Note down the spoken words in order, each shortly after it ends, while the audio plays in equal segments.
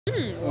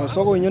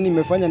Soko wenyewe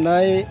nimefanya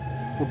naye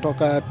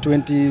kutoka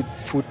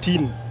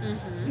 2014.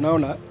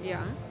 Naona?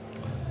 Yeah.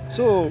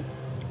 So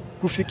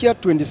kufikia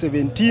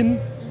 2017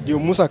 ndio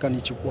Musa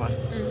akanichukua.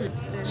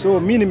 So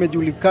mimi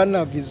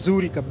nimejulikana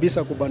vizuri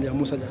kabisa kwa bandi ya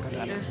Musa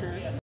Jakadala.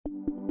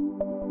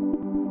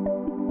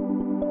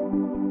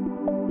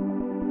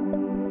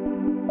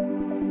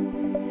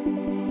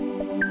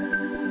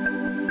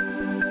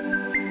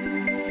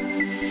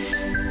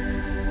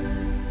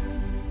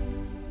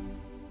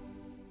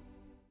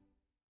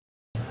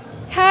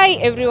 Hi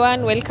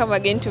everyone, welcome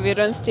again to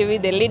Virons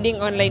TV, the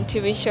leading online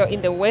TV show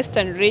in the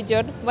Western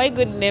region. My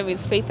good name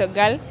is Faith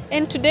Ogal,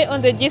 and today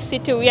on the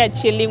GCT we are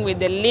chilling with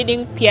the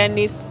leading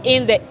pianist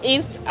in the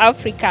East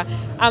Africa.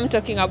 I'm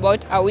talking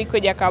about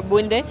Awicko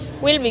Jakabunde.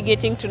 We'll be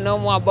getting to know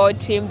more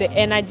about him, the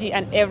energy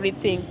and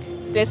everything.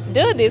 Let's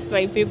do this,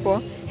 my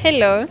people.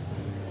 Hello.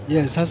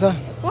 Yes, sasa.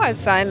 Poa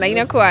sana,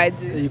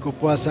 inakuaje? Iko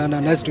poa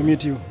sana. Nice to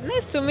meet you.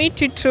 Nice to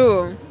meet you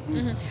too.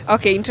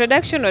 Okay,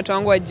 introduction watu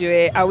wangu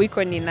wajue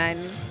Awicko ni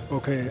nani?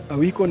 Okay,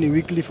 Awicko ni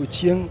Wycliffe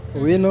Ochieng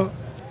Owino,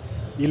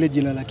 ile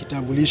jina la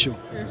kitambulisho.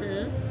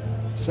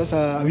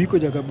 Sasa Awicko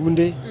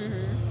Jakabunde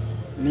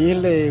ni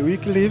ile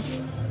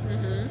Wycliffe,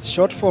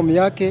 short form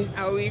yake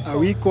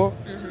Awicko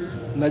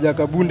na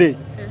Jakabunde.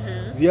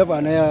 We have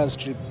an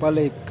airstrip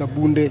pale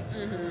Kabunde.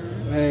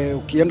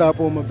 Ukienda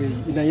hapo Mabei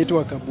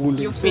inaitwa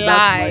Kabunde. So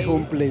that's my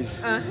home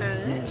place.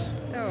 Yes.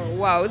 Oh,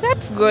 wow,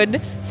 that's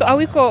good. So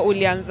Awicko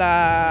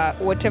ulianza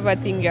whatever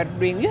thing you're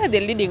doing. You are the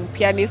leading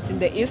pianist in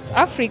the East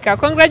Africa.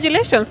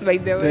 Congratulations, by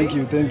the way. Thank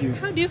you, thank you.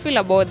 How do you feel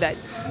about that?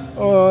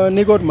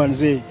 Ni God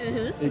manze.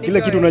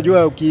 Kila kitu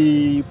unajua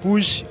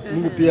ukipush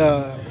Mungu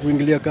pia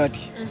huingilia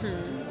kati.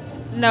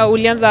 Na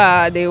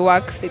ulianza the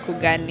work siku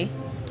gani?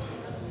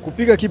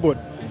 Kupiga keyboard.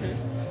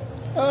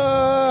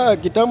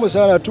 Kitambo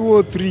sana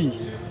 203.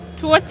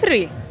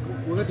 203?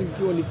 Wakati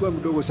nilikuwa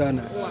mdogo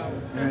sana. Wow.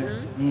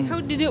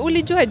 How did you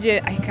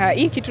ulijuaje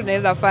hii kitu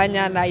naweza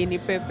fanya na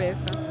inipe pesa?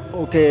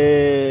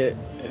 Okay,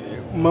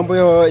 mambo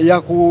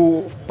ya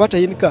kupata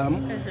income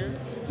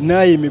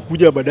naye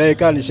imekuja baadaye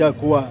kana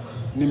nishakuwa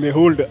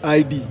nimehold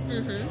ID.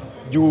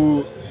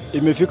 Juu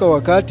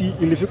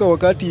ilifika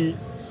wakati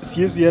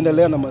siwezi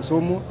endelea na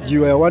masomo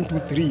juu ya 1 2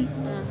 3.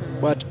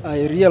 But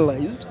I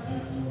realized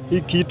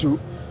hii kitu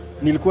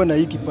nilikuwa na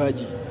hii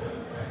kipaji.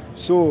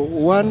 So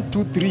 1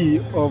 2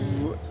 3 of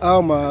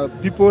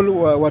people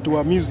watu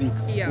wa music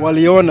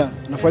waliona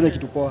nafanya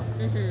kitu poa.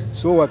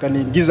 So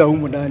wakaniingiza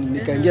humu ndani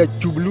nikaingia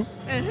chublu.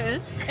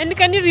 And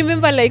can you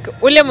remember like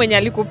ule mwenye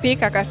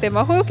alikupika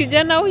akasema huyu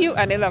kijana huyu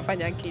anaweza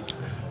fanya kitu?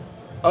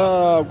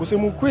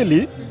 Kusema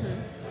ukweli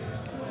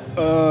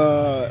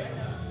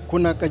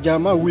kuna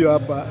kajamaa huyo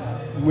hapa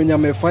mwenye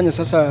amefanya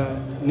sasa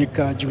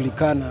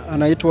nikajulikana,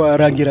 anaitwa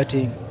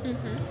Rangirateng.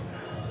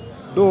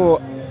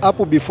 Though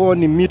hapo before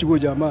ni meet huyo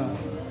jamaa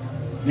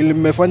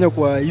nilimefanya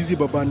kwa hizi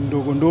baba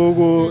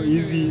ndogo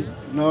hizi,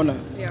 naona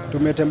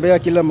tumetembea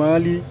kila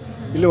mahali.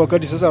 Ile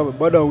wakati sasa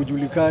bado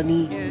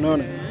hujulikani,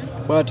 naona.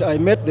 But I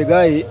met the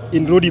guy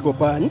in Rodi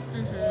Kopany.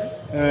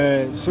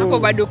 So hapo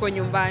bado uko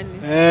nyumbani.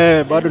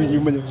 Bado ni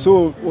nyumbani.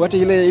 So wakati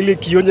ile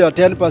kionja ya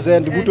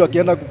 10% mtu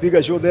akienda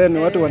kupiga show then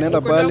watu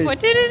wanaenda pale.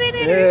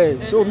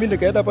 So mimi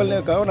nikaenda pale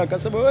nikaona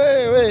akasema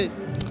we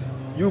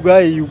you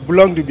guy you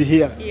belong to be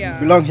here. You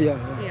belong here.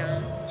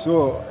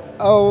 So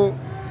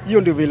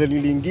hiyo ndio vile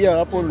niliingia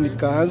hapo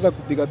nikaanza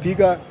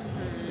kupiga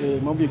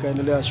mambo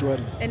ikaendelea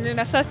shwari.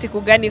 Na sasa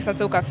siku gani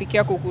sasa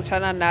ukafikia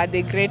kukutana na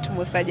the great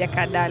Musa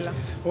Jakadala?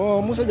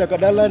 Musa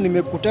Jakadala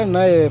nimekutana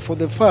naye for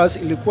the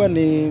first ilikuwa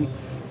ni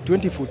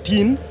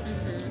 2014.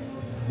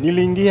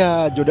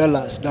 Niliingia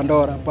Jodalas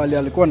Dandora pale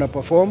alikuwa na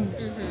perform.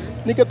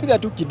 Nikapiga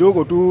tu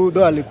kidogo tu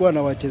though alikuwa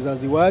na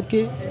wachezaji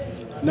wake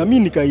na mimi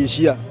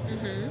nikaishia.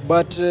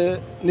 But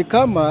ni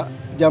kama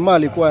jamaa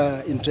alikuwa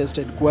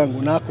interested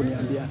kwangu na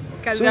kuniambia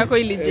kazi yako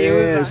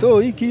ilijeuza. So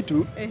hii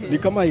kitu ni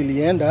kama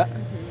ilienda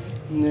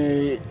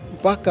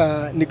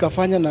mpaka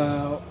nikafanya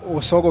na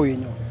Osogo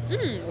wenyo.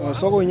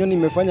 Osogo wenyo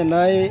nimefanya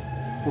naye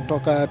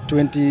kutoka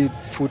 2014.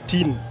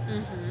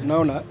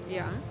 Naona?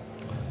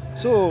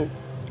 So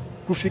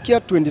kufikia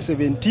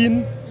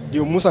 2017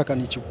 ndio Musa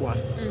akanichukua.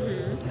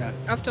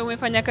 After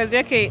umefanya kazi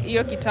yake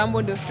hiyo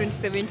kitambo ndio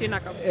 2017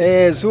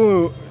 akakuja.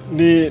 So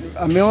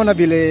ameona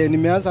vile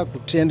nimeanza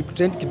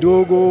kutrend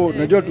kidogo.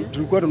 Unajua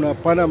tulikuwa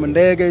tunapanda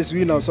ndege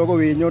sisi na Osogo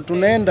wenyo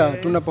tunaenda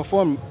tuna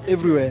perform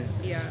everywhere.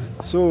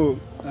 So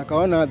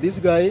akaona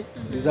this guy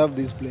deserve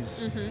this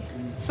place.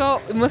 So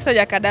Musa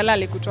Jakadala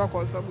alikutoa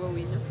kwa Osogo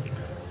wenyo.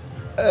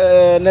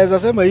 Naweza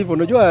sema hivyo.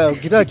 Unajua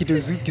ukitaka kitu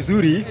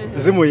kizuri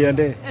lazima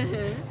uiende.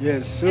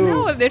 Yes. So and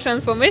how was the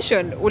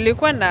transformation?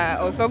 Ulikuwa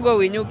na Osogo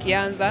wenyo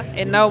ukianza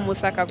and now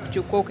Musa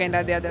akakuchukua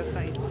ukaenda the other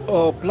side.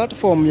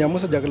 Platform ya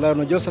Musa Jakadala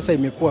unajua sasa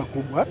imekuwa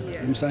kubwa.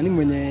 Ni msanii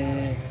mwenye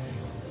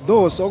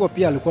though Osogo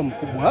pia alikuwa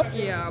mkubwa.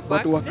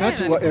 But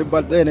wakati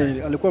but then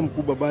alikuwa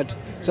mkubwa but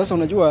sasa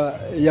unajua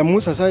ya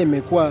Musa sasa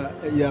imekuwa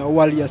ya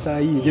wali ya saa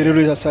hii,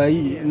 generation ya saa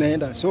hii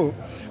inaenda. So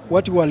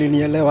watu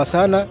walinielewa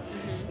sana.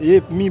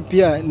 Mimi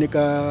pia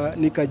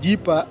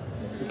nikajipa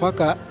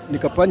mpaka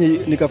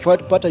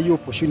nikapata hiyo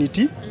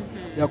opportunity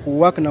ya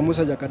kuwork na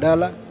Musa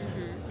Jakadala.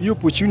 Hiyo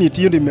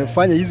opportunity ndio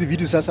imefanya hizi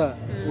vitu sasa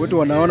watu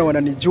wanaona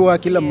wananijua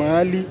kila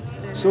mahali.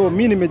 So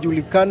mimi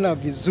nimejulikana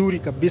vizuri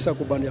kabisa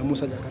kwa band ya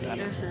Musa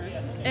Jakadala.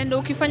 And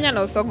ukifanya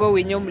na Osogo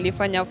Winyo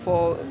mlifanya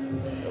for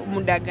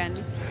muda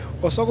gani?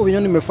 Osogo Winyo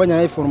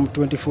nimefanya from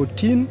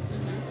 2014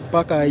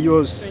 mpaka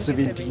hiyo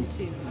 17.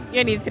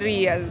 Hiyo ni 3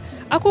 years.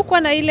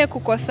 Hakukuwa na ile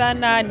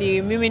kukosana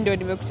ni mimi ndio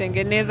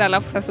nimekutengeneza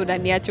alafu sasa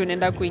unaniacha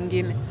unaenda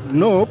kwingine?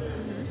 No.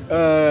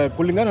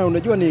 Kulingana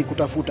unajua ni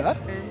kutafuta.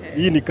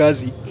 Hii ni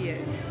kazi. Yes.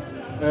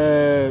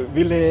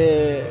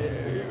 Vile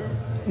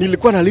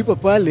nilikuwa nalipa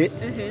pale,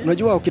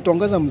 unajua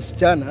ukitongoza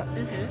msichana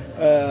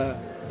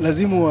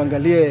lazima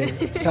uangalie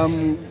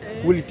some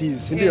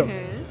qualities, ndio?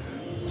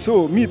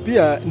 So mi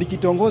pia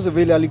nikitongoza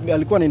vile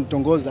alikuwa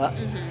ananitongoza,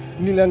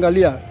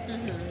 niliangalia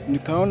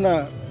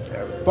nikaona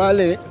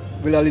pale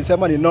vile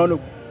alisema ni nono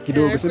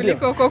kidogo, si ndio?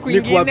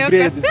 Ni ku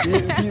upgrade.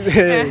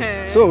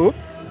 So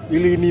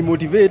ili ni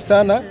motivate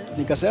sana,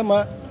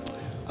 nikasema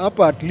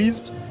hapa at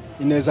least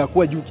inaweza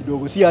kuwa juu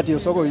kidogo. Si ati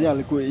Osogo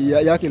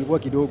yake ilikuwa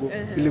kidogo,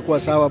 ilikuwa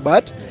sawa,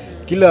 but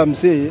kila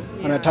msee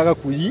anataka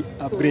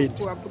upgrade.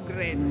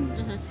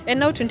 And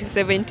now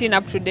 2017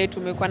 up to date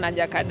umekuwa na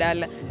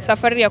Jakadala.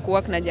 Safari ya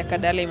kuwork na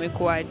Jakadala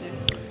imekuwaje?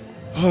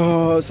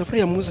 Safari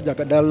ya Musa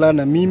Jakadala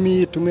na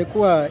mimi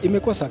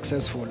imekuwa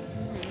successful.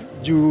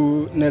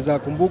 Juu naweza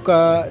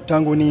kumbuka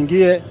tangu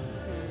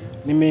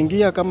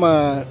nimeingia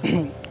kama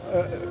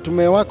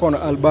tumewaka on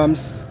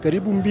albums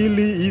karibu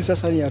 2, hii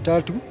sasa ni ya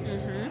 3.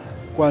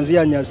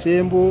 Kuanzia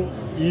Nyasembo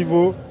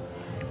hivyo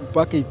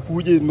mpaka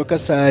ikuje mpaka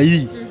saa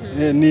hii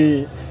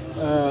ni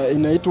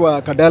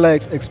inaitwa Kadala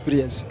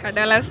Experience.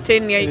 Kadala's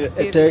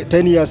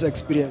 10 years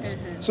experience.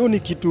 So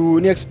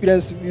ni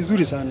experience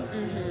vizuri sana.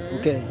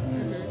 Okay.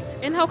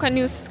 And how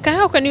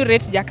can you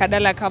rate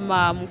Jakadala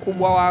kama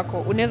mkubwa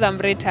wako? Unaweza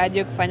mrate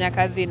aje kufanya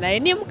kazi naye?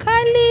 Ni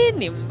mkali,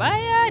 ni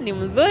mbaya, ni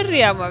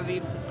mzuri ama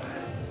vipi?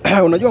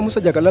 Unajua Musa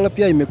Jakadala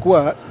pia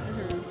imekuwa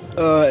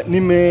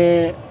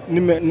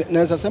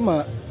naweza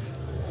sema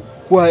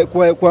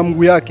kwa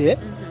mguu yake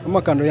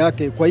ama kando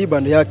yake, kwa hii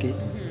band yake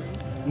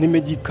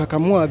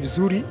nimejikakamua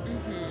vizuri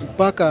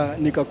mpaka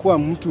nikakuwa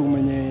mtu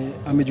mwenye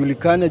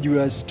amejulikana juu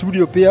ya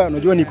studio pia.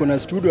 Unajua niko na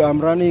studio,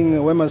 I'm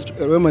running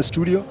Wema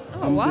Studio.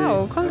 Oh,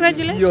 wow,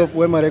 congratulations. CEO of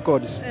Wema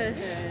Records.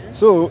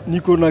 So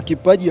niko na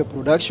kipaji ya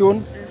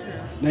production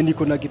na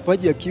niko na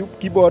kipaji ya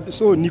keyboard,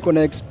 so niko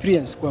na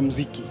experience kwa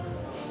muziki.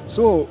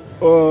 So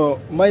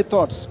my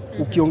thoughts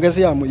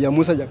ukiongezea ya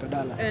Musa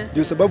Jakadala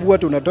ndio sababu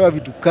watu wanatoa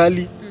vitu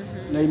kali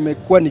na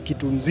imekuwa ni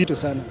kitu mzito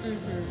sana.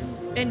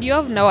 And you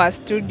have now a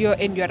studio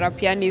and you are a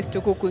pianist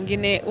huku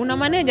kwingine. Una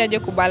manage aje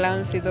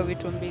kubalance hizo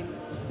vitu mbili?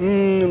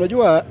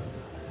 Unajua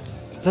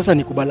sasa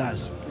ni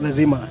kubalance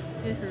lazima.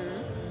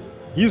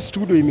 Hii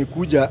studio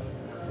imekuja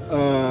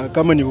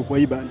kama niko kwa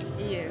hii band.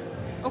 Yes.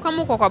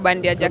 Kama uko kwa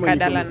band ya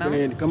Jakadala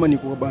na? Kama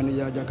niko kwa band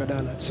ya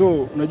Jakadala.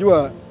 So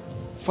unajua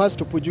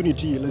first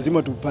opportunity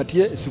lazima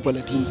tupatie Super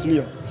Latin, sio?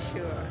 Sure.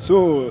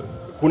 So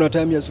kuna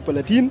time ya Super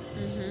Latin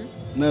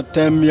na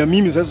time ya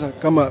mimi sasa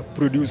kama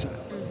producer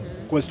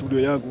kwa studio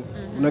yangu.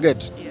 Una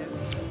get? Yeah.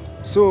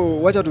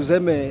 So wacha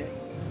tuseme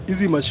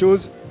hizi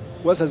mashows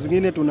wasa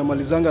zingine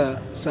tunamalizanga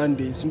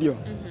Sunday, ndio?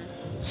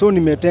 So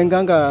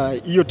nimetenganga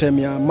hiyo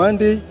time ya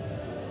Monday,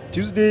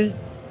 Tuesday,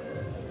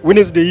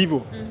 Wednesday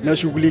hivyo na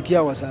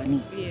shughulikia wasanii.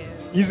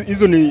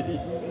 Hizo ni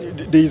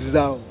days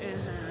zao.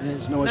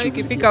 Yes, na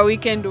ikifika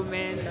weekend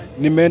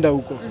nimeenda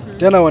huko.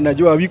 Tena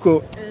wanajua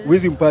Awicko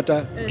huwezi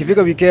mpata.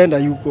 Ikifika weekend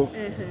yuko.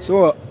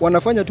 So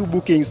wanafanya tu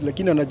bookings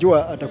lakini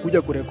anajua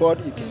atakuja kurecord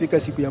ikifika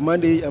siku ya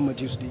Monday ama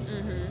Tuesday.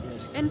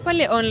 Yes. And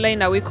pale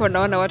online Awicko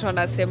naona watu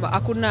wanasema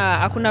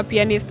hakuna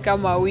pianist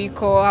kama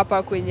Awicko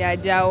hapa kwenye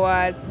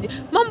Ajawa.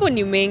 Mambo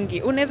ni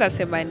mengi. Unaweza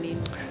sema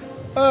nini?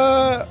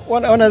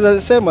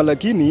 Wanaweza sema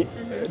lakini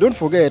don't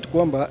forget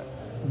kwamba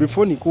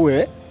before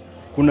nikuwe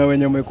kuna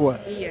wenye wamekuwa.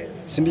 Yes.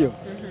 Si ndio?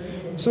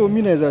 So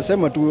mimi naweza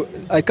sema tu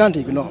I can't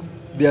ignore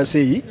they are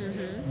saying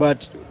but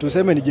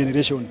tuseme ni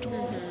generation tu.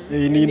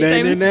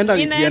 Ninaenda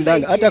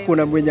kiendanga hata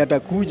kuna mwenye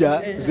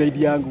atakuja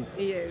zaidi yangu.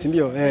 Si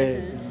ndio?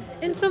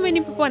 And so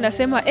many people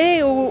wanasema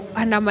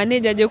ana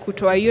manage aje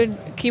kutoa hiyo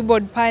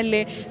keyboard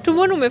pale.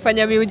 Tumeona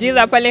umefanya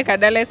miujiza pale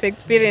Kadala's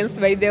Experience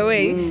by the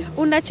way.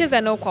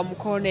 Unacheza nao kwa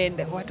mkono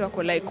and watu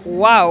wako like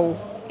wow.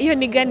 Hiyo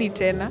ni gani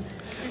tena?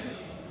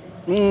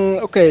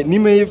 Okay,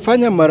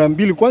 nimeifanya mara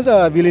 2.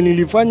 Kwanza vile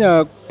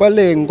nilifanya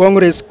pale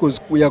Congress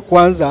ya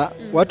kwanza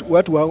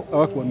watu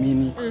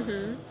hawakuamini.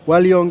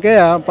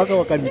 Waliongea mpaka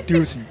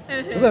wakanitusi.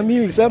 Sasa mimi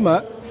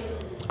nilisema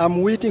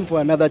I'm waiting for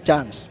another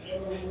chance.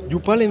 Juu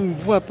pale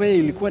mvua pale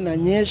ilikuwa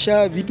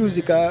inanyesha, vitu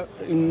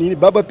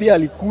baba pia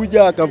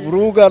alikuja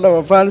akavuruga na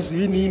mafans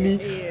nini.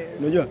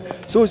 Unajua?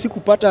 So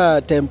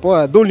sikupata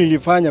tempo, though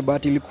nilifanya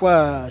but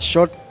ilikuwa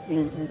short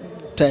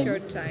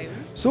time.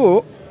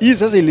 So hii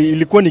sasa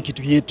ilikuwa ni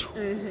kitu yetu.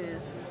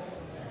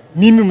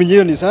 Mimi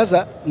mwenyewe ni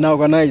sasa na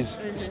organize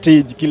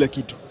stage kila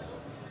kitu.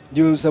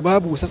 Ndio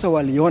sababu sasa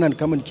waliona ni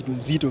kama ni kitu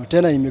nzito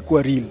tena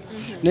imekuwa real.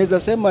 Naweza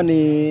sema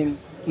ni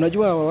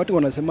unajua watu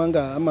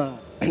wanasemanga ama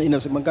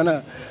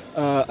inasemekana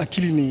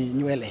akili ni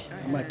nywele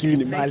ama akili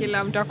ni mali.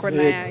 Kila mtu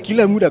akona yake.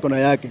 Kila mtu akona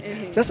yake.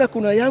 Sasa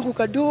kuna yangu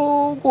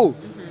kadogo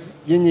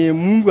yenye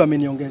Mungu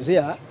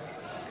ameniongezea.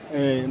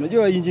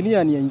 Unajua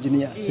engineer ni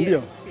engineer, si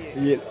ndio?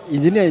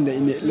 Engineer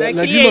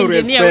lazima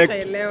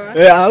respect.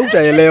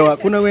 Hautaelewa.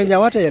 Kuna wenye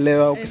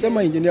hawataelewa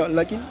ukisema engineer,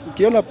 lakini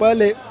ukiona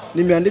pale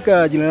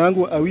nimeandika jina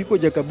langu Awicko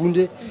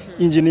Jakabunde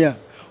engineer.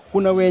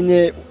 Kuna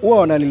wenye huwa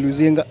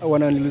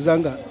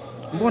wananiluzanga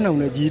mbona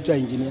unajiita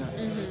engineer?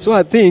 So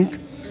I think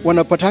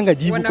wanapatanga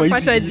jibu kwa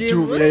hizi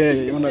vitu.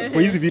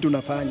 Kwa hizi vitu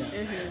nafanya.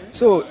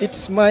 So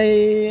it's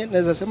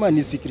naweza sema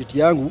ni secret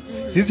yangu.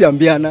 Sisi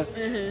ambiana.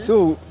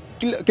 So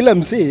kila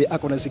msee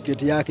ako na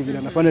secret yake vile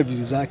anafanya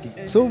vitu zake.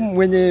 So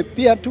mwenye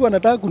pia tu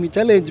anataka kuni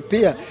challenge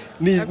pia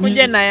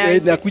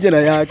nakuja na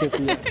yake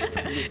pia.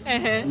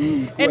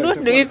 And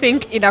what do you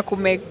think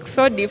inakumake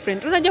so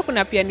different? Unajua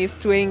kuna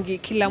pianist wengi,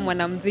 kila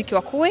mwanamuziki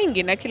wako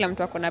wengi na kila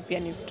mtu akona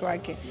pianist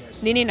wake.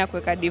 Nini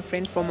inakuweka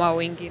different from hao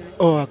wengine?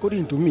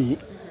 According to me,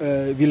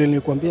 vile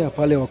nilikwambia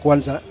pale wa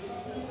kwanza,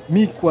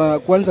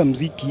 kwanza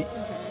muziki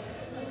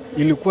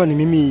ilikuwa ni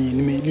mimi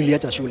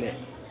niliacha shule.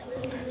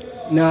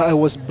 Na I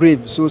was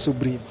brave, so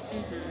brave.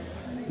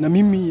 Na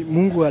mimi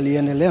Mungu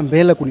aliendelea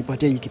mbele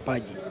kunipatia hii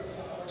kipaji.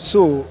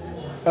 So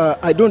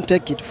I don't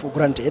take it for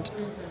granted.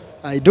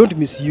 I don't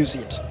misuse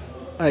it.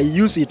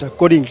 I use it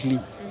accordingly.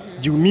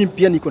 Juu mimi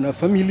pia niko na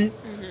family,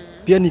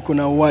 pia niko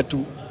na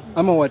watu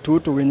ama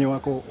watoto wenye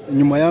wako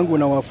nyuma yangu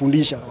na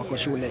wafundisha wako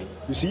shule.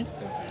 You see?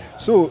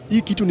 So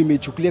hii kitu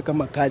nimechukulia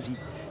kama kazi.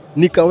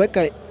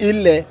 Nikaweka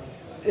ile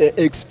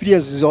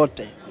experience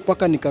zote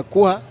mpaka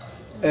nikakuwa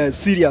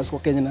serious kwa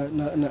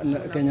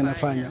Kenya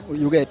nafanya.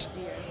 You get?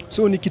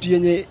 So ni kitu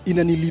yenye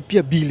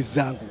inanilipia bills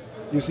zangu.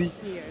 You see?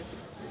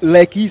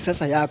 Like hii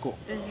sasa yako.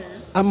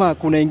 Ama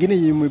kuna ingine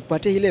yenye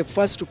umepatia ile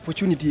first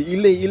opportunity,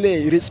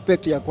 ile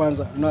respect ya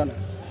kwanza. Unaona?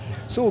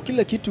 So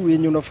kila kitu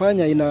yenye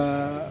unafanya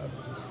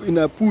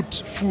ina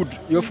put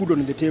your food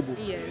on the table.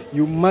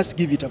 You must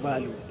give it a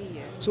value.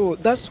 So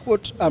that's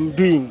what I'm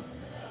doing.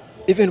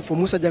 Even for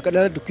Musa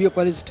Jakadala tukiwa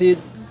pale stage,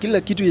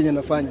 kila kitu yenye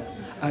nafanya,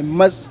 I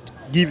must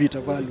give it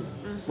a value.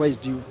 Why is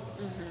due?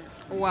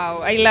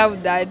 Wow, I love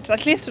that.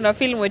 At least una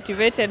feel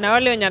motivated. Na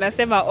wale wenye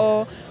wanasema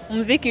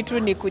muziki tu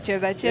ni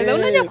kucheza.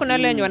 Unajua kuna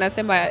wale wenye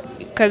wanasema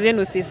kazi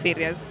yenu si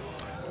serious.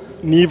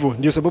 Ni hivyo,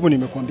 ndio sababu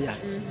nimekuambia.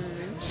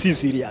 Si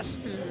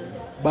serious.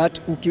 But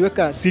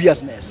ukiweka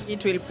seriousness,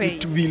 it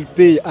will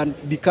pay and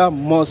become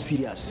more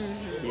serious.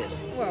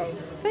 Yes. Wow.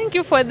 Thank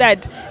you for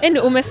that. And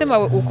umesema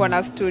uko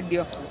na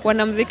studio.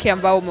 Wanamuziki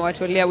ambao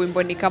umewatolea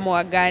wimbo ni kama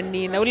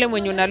wagani, na ule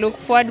mwenye una look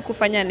forward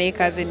kufanya naye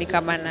kazi ni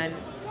kama nani?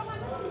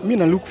 Mimi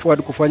na look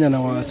forward kufanya na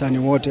wasanii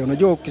wote.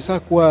 Unajua ukisha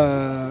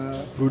kuwa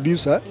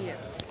producer,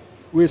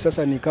 wewe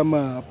sasa ni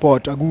kama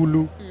pot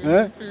agulu,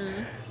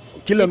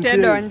 kila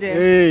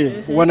msee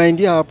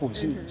wanaingia hapo.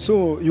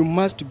 So you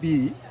must be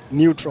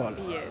neutral.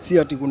 Si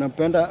ati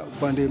unapenda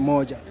upande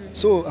moja.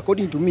 So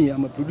according to me,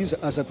 I'm a producer.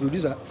 As a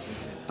producer,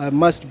 I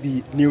must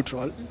be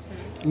neutral.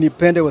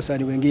 Nipende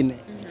wasanii wengine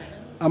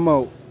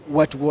ama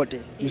watu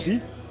wote. You see?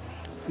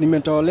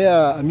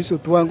 Nimetolea Amiso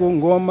Twango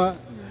ngoma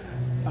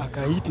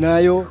akahit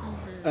nayo.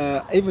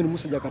 Even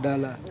Musa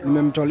Jakadala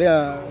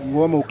nimemtolea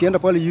ngoma, ukienda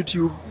pale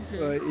YouTube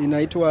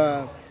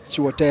inaitwa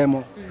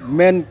Chiwotemo.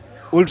 Men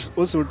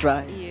also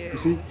try. You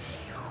see?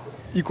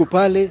 Iko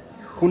pale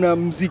kuna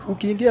muziki,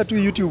 ukiingia tu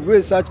YouTube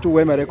wewe search tu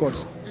Wema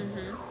Records.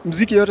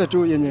 Muziki yote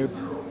tu yenye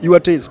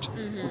your taste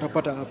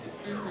utapata hapo.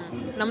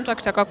 Na mtu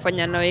akitaka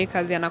kufanya nawe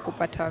kazi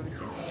anakupata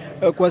vipi?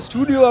 Kwa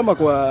studio ama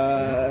kwa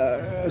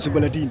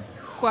Subalatini?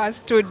 Kwa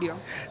studio.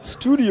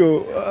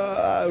 Studio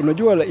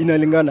unajua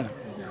inalingana.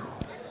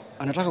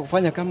 Anataka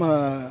kufanya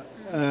kama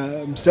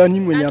msanii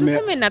mwenye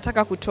tuseme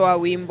nataka kutoa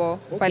wimbo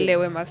pale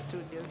Wema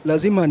Studio.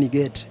 Lazima ni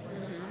get.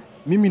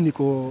 Mimi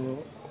niko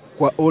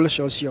kwa all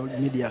social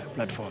media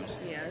platforms.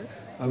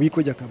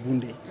 Awicko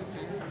Jakabunde.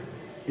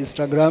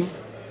 Instagram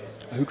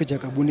Awicko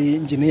Jakabunde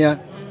engineer.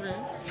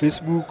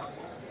 Facebook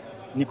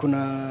niko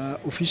na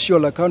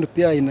official account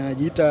pia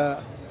inajiita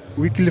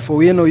Weekly for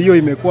Weno, hiyo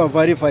imekuwa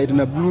verified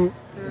na blue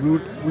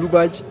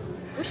badge.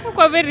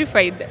 Ushakuwa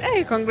verified.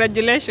 Hey,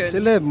 congratulations.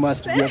 Celeb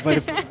must be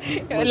verified.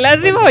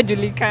 Lazima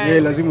ujulikane.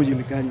 Lazima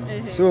ujulikane.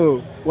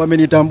 So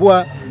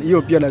wamenitambua,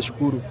 hiyo pia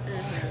nashukuru.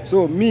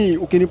 So mi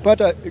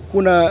ukinipata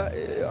kuna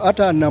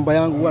hata namba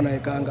yangu huwa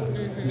naekanga.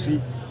 You see?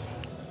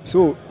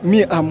 So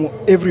me I'm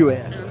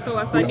everywhere. So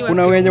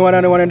kuna wenye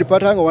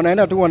wananipatanga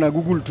wanaenda tu wana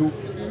Google tu.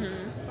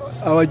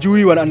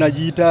 Hawajui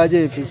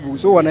wanajiitaje Facebook.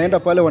 So wanaenda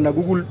pale wana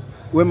Google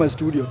Wema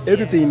Studio.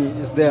 Everything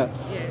is there.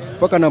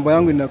 Paka namba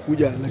yangu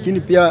inakuja,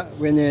 lakini pia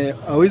wenye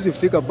hawezi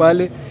fika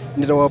pale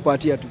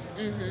nitawapatia tu.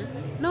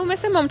 Na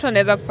umesema mtu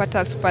anaweza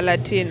kupata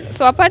Superlatin.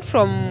 So apart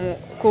from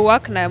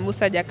kuwork na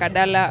Musa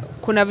Jakadala,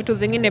 kuna vitu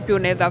zingine pia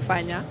unaweza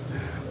fanya?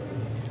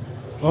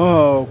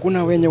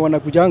 Kuna wenye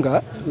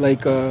wanakujanga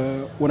like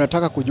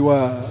wanataka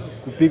kujua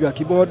kupiga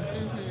keyboard.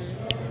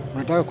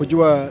 Wanataka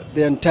kujua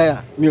the entire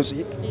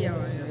music.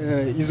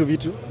 Hizo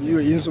vitu,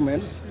 hizo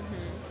instruments.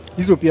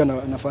 Hizo pia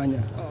nafanya.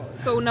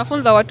 So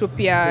unafunza watu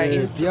pia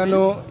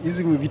piano,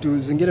 hizi vitu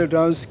zingine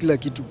drums, kila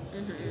kitu.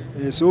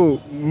 So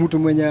mtu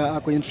mwenye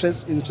ako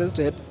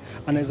interested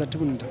anaweza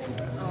tu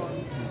nitafuta.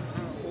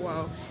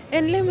 Wow.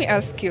 And let me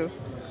ask you,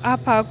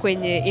 hapa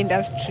kwenye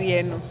industry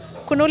yenu,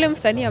 kuna ule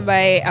msanii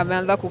ambaye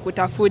ameanza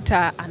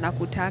kukutafuta,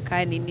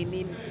 anakutaka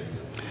nini?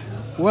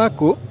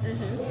 Wako,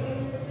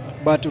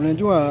 but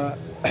unajua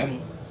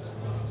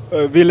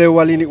vile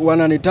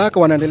wananitaka,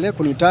 wanaendelea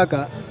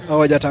kunitaka,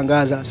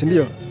 hawajatangaza, si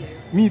ndio?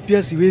 Mimi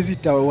pia siwezi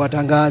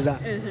watangaza.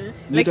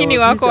 Lakini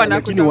wako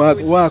wanakutafuta.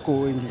 Lakini wako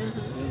wengi.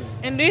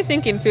 And do you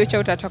think in future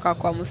utatoka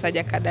kwa Musa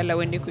Jakadala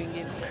uende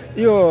kwingine?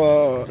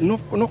 Hiyo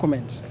no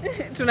comments.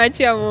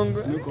 Tunachia Mungu.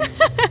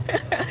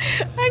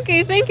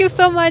 Okay, thank you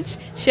so much.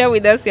 Share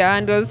with us your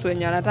handles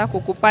when wanataka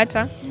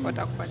kukupata,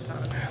 watakupata.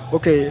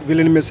 Okay,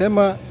 vile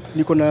nimesema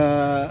niko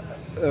na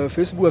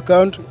Facebook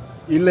account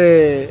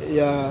ile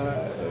ya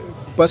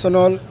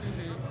personal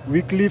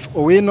Wycliffe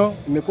Owino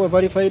imekuwa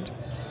verified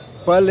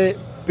pale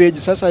page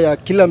sasa ya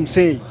kila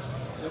msee.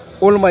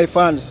 All my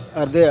fans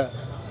are there.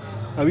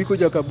 Awicko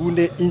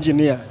Jakabunde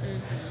engineer.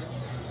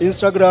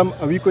 Instagram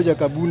Awicko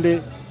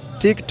Jakabunde,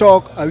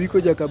 TikTok Awicko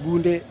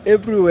Jakabunde,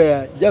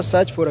 everywhere just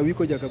search for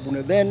Awicko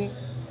Jakabunde. Then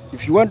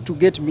if you want to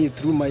get me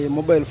through my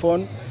mobile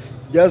phone,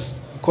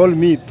 just call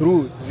me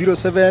through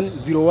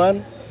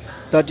 0701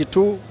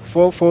 32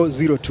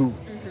 4402.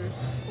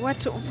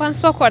 Watu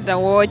fans wako wana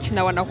watch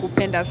na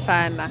wanakupenda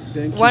sana.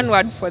 One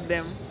word for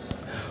them.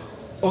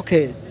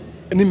 Okay,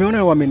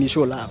 nimeona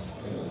wamenishow love.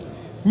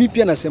 Mimi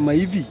pia nasema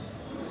hivi,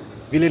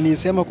 vile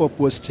nilisema kwa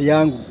post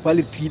yangu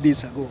pale 3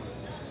 days ago.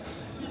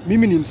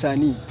 Mimi ni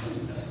msanii.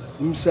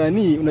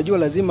 Msanii unajua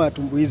lazima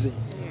atumbuize.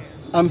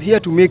 I'm here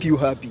to make you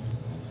happy.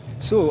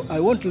 So I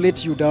won't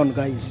let you down,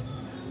 guys.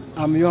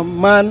 I'm your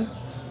man.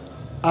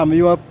 I'm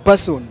your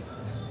person.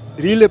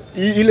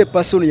 Ile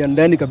person ya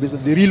ndani kabisa,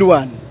 the real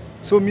one.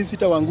 So mimi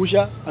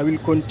sitawaangusha. I will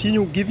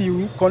continue giving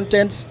you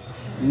contents,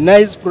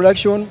 nice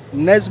production,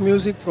 nice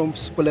music from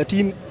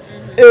Spalatin,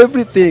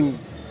 everything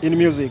in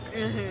music.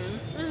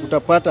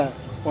 Utapata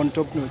on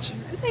top notch.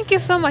 Thank you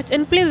so much,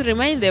 and please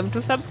remind them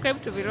to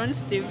subscribe to Virons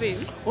TV.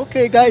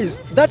 Okay,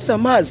 guys, that's a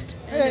must.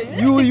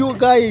 You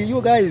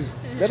guys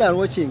that are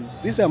watching,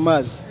 this is a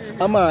must.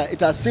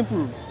 It's a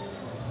simple,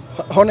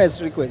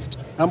 honest request,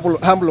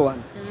 humble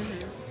one.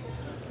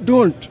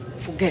 Don't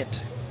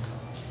forget.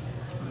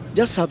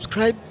 Just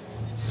subscribe,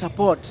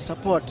 support.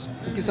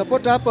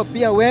 Ukisupport hapa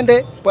pia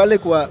uende pale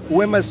kwa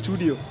Wema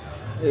Studio,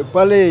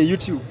 pale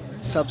YouTube.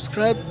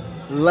 Subscribe,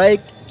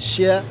 like,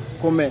 share,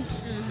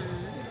 comment.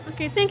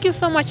 Okay, thank you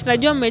so much.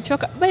 Najua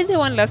mmechoka. By the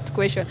one last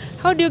question.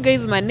 How do you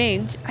guys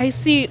manage? I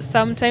see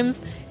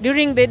sometimes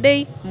during the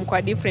day mko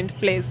a different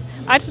place.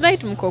 At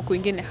night mko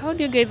kwingine. How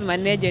do you guys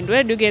manage and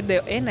where do you get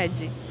the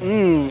energy?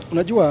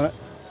 Unajua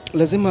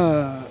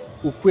lazima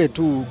ukue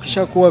tu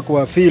ukishakuwa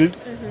kwa field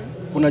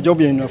kuna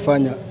job yenye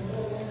unafanya.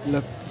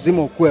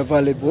 Lazima ukue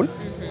available.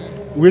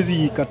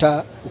 Huwezi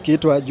kataa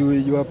ukiitwa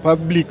you are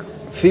public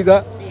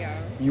figure.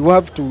 You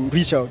have to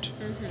reach out.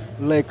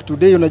 Like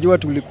today unajua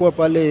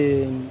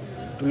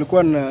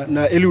tulikuwa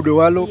na Eludo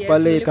Walo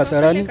pale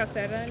Kasarani.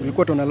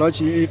 Tulikuwa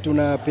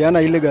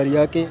tunapeana ile gari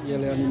yake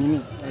yale nini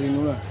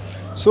alinunua.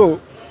 So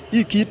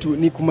hii kitu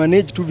ni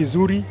kumanage tu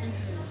vizuri.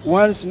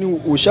 Once ni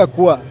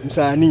ushakuwa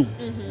msanii,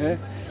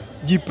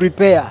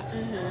 jiprepare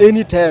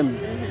anytime.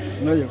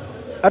 Unajua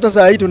hata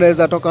saa hii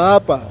tunaweza toka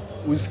hapa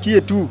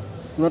usikie tu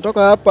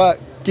unatoka hapa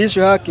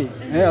kesho yake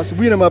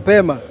asubuhi na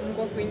mapema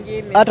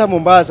hata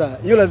Mombasa.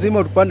 Hiyo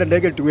lazima tupande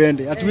ndege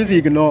tuende. Hatuwezi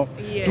ignore.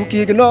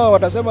 Tukiignore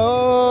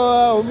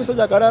watasema Musa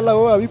Jakadala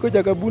Awicko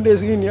Jakabunde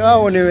sini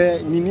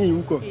nini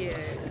huko.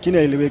 Lakini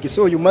haieleweki.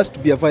 So you must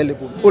be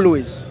available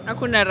always.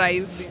 Hakuna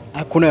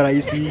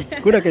rahisi.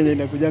 Kuna Kenya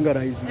inakujanga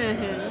rahisi.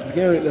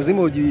 Lakini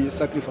lazima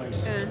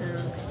ujisacrifice.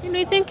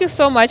 Thank you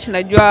so much.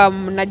 Najua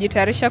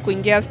mnajitayarisha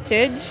kuingia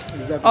stage.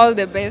 Exactly. All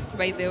the best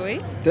by the way.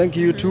 Thank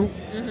you too.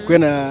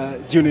 Kwena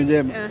jioni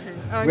njema.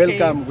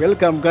 Okay.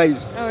 Welcome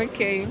guys.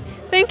 Okay.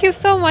 Thank you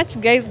so much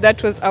guys.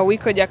 That was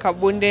Awicko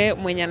Jakabunde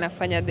mwenye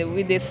anafanya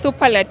with the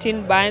Super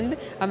Latin Band.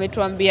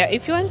 Ametuambia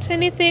if you want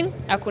anything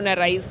hakuna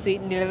rahisi,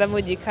 ni lazima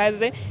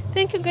ujikaze.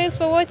 Thank you guys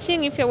for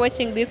watching. If you're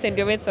watching this and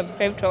you haven't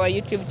subscribed to our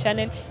YouTube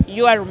channel,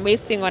 you are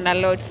missing on a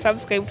lot.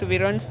 Subscribe to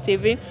Virons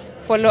TV.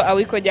 Follow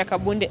Awicko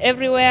Jakabunde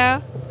everywhere.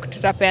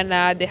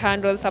 Tutapeana the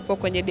handles hapo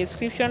kwenye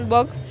description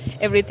box.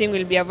 Everything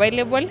will be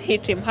available.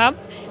 Hit him up.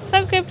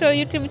 Subscribe to our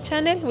YouTube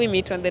channel. We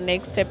meet on the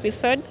next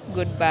episode.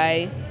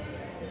 Goodbye.